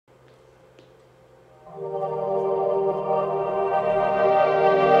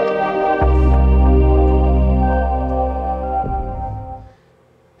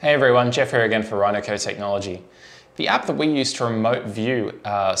Hey everyone, Jeff here again for RhinoCo Technology. The app that we use to remote view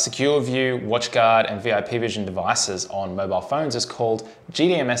Securview, Watchguard and VIP Vision devices on mobile phones is called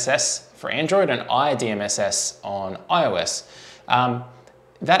DMSS for Android and DMSS on iOS.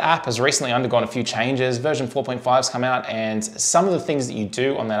 That app has recently undergone a few changes. Version 4.5 has come out, and some of the things that you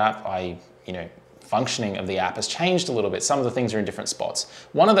do on that app, functioning of the app has changed a little bit. Some of the things are in different spots.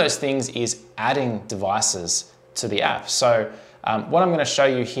 One of those things is adding devices to the app. So what I'm going to show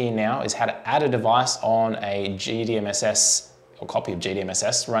you here now is how to add a device on a GDMSS or copy of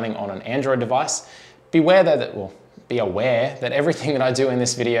GDMSS running on an Android device. Be aware that everything that I do in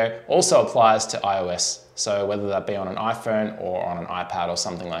this video also applies to iOS. So whether that be on an iPhone or on an iPad or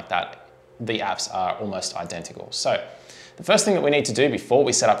something like that, the apps are almost identical. So the first thing that we need to do before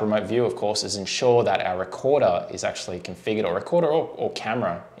we set up remote view, of course, is ensure that our recorder is actually configured, or recorder or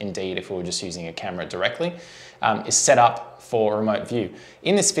camera, indeed, if we were just using a camera directly, is set up for remote view.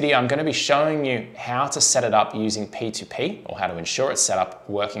 In this video, I'm going to be showing you how to set it up using P2P, or how to ensure it's set up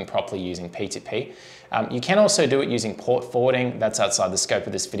working properly using P2P. You can also do it using port forwarding. That's outside the scope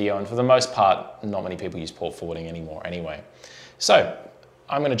of this video, and for the most part, not many people use port forwarding anymore anyway. So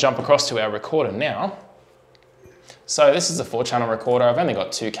I'm going to jump across to our recorder now. So this is a 4-channel recorder. I've only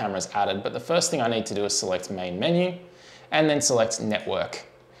got 2 cameras added, but the first thing I need to do is select main menu and then select network.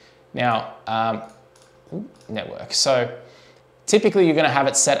 Now, network. So typically you're going to have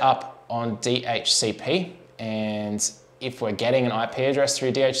it set up on DHCP, and if we're getting an IP address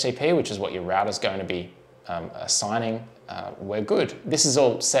through DHCP, which is what your router is going to be assigning, we're good. This is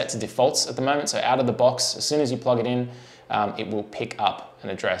all set to defaults at the moment, so out of the box, as soon as you plug it in, it will pick up an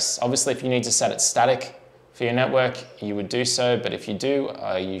address. Obviously, if you need to set it static for your network, you would do so, but if you do,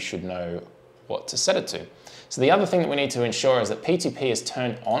 you should know what to set it to. So the other thing that we need to ensure is that P2P is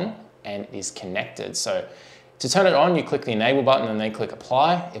turned on and is connected. So to turn it on, you click the enable button and then click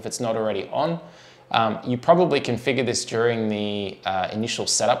apply if it's not already on. You probably configure this during the initial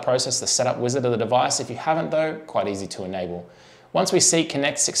setup process, the setup wizard of the device. If you haven't though, quite easy to enable. Once we see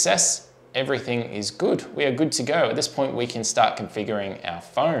connect success, everything is good. We are good to go. At this point, we can start configuring our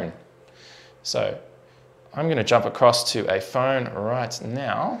phone. So I'm going to jump across to a phone right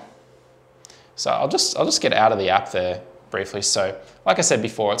now. So I'll just get out of the app there briefly. So like I said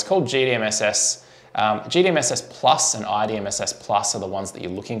before, it's called GDMSS. GDMSS Plus and IDMSS Plus are the ones that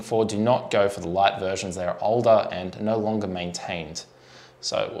you're looking for. Do not go for the light versions. They are older and no longer maintained.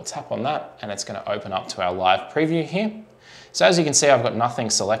 So we'll tap on that and it's going to open up to our live preview here. So as you can see, I've got nothing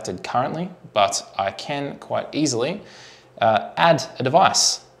selected currently, but I can quite easily add a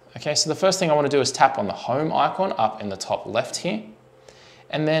device. Okay, so the first thing I want to do is tap on the home icon up in the top left here.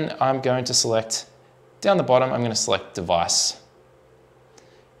 And then I'm going to select, down the bottom, I'm going to select device.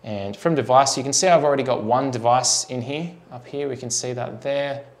 And from device, you can see I've already got one device in here. Up here, we can see that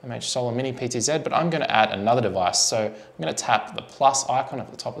there, MH Solar Mini PTZ, but I'm going to add another device. So I'm going to tap the plus icon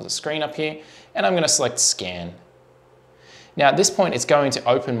at the top of the screen up here, and I'm going to select scan. Now at this point, it's going to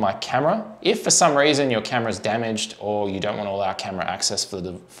open my camera. If for some reason your camera is damaged or you don't want to allow camera access for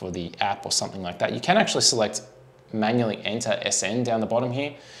the app or something like that, you can actually select manually enter SN down the bottom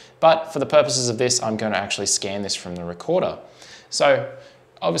here. But for the purposes of this, I'm going to actually scan this from the recorder. So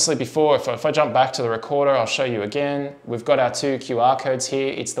obviously before, if I jump back to the recorder, I'll show you again. We've got our 2 QR codes here.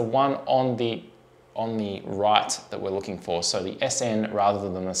 It's the one on the right that we're looking for. So the SN rather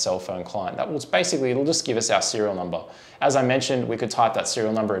than the cell phone client. That will basically, it'll just give us our serial number. As I mentioned, we could type that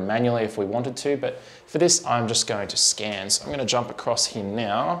serial number in manually if we wanted to, but for this, I'm just going to scan. So I'm going to jump across here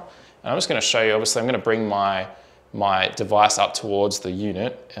now, and I'm just going to show you, obviously I'm going to bring my device up towards the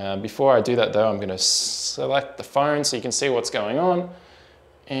unit. Before I do that though, I'm going to select the phone so you can see what's going on,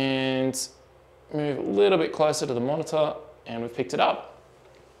 and move a little bit closer to the monitor, and we've picked it up.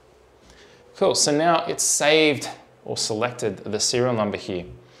 Cool, so now it's saved or selected the serial number here.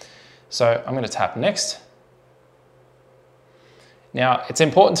 So I'm going to tap next. Now it's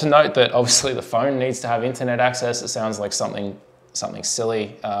important to note that obviously the phone needs to have internet access. It sounds like something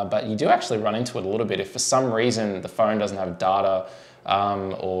silly, but you do actually run into it a little bit. If for some reason the phone doesn't have data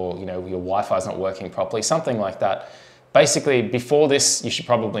or your Wi-Fi is not working properly, something like that. Basically before this, you should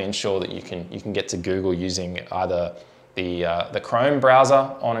probably ensure that you can get to Google using either the Chrome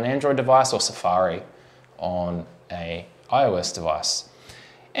browser on an Android device or Safari on a iOS device.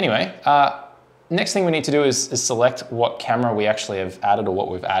 Anyway, next thing we need to do is select what camera we actually have added or what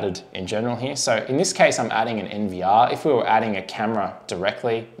we've added in general here. So in this case, I'm adding an NVR. If we were adding a camera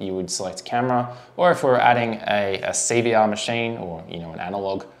directly, you would select camera, or if we were adding a CVR machine or an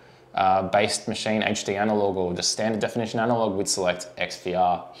analog based machine, HD analog or just standard definition analog, we'd select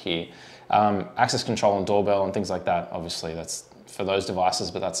XVR here. Access control and doorbell and things like that, obviously that's for those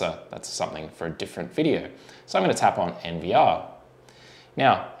devices, but that's something for a different video. So I'm going to tap on NVR.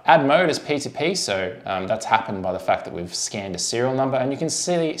 Now, add mode is P2P, so that's happened by the fact that we've scanned a serial number, and you can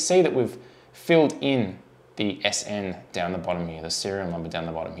see that we've filled in the SN down the bottom here, the serial number down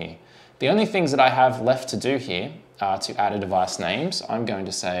the bottom here. The only things that I have left to do here are to add a device names. I'm going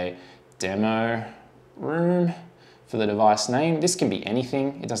to say demo room for the device name. This can be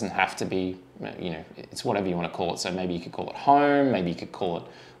anything. It doesn't have to be, it's whatever you want to call it. So maybe you could call it home, maybe you could call it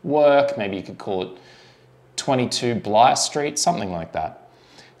work, maybe you could call it 22 Blythe Street, something like that.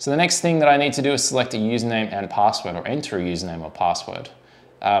 So the next thing that I need to do is select a username and password, or enter a username or password.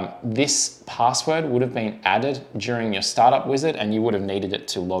 This password would have been added during your startup wizard, and you would have needed it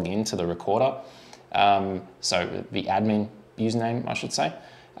to log into the recorder. So the admin username, I should say.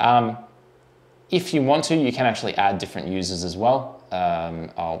 If you want to, you can actually add different users as well.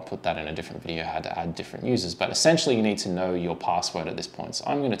 I'll put that in a different video, how to add different users, but essentially you need to know your password at this point. So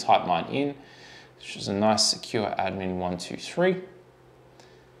I'm going to type mine in, which is a nice secure admin 123,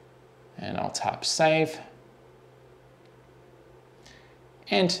 and I'll tap save.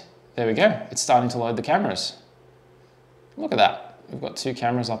 And there we go, it's starting to load the cameras. Look at that, we've got 2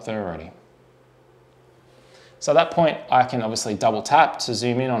 cameras up there already. So at that point, I can obviously double tap to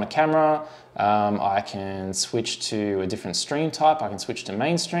zoom in on a camera. I can switch to a different stream type. I can switch to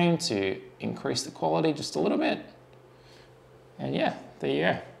mainstream to increase the quality just a little bit. And yeah, there you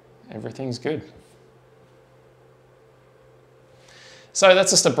go, everything's good. So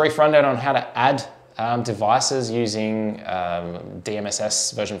that's just a brief rundown on how to add devices using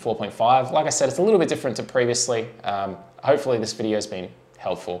DMSS version 4.5. Like I said, it's a little bit different to previously. Hopefully this video has been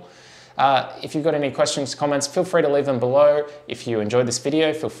helpful. If you've got any questions, comments, feel free to leave them below. If you enjoyed this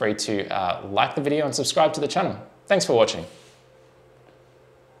video, feel free to like the video and subscribe to the channel. Thanks for watching.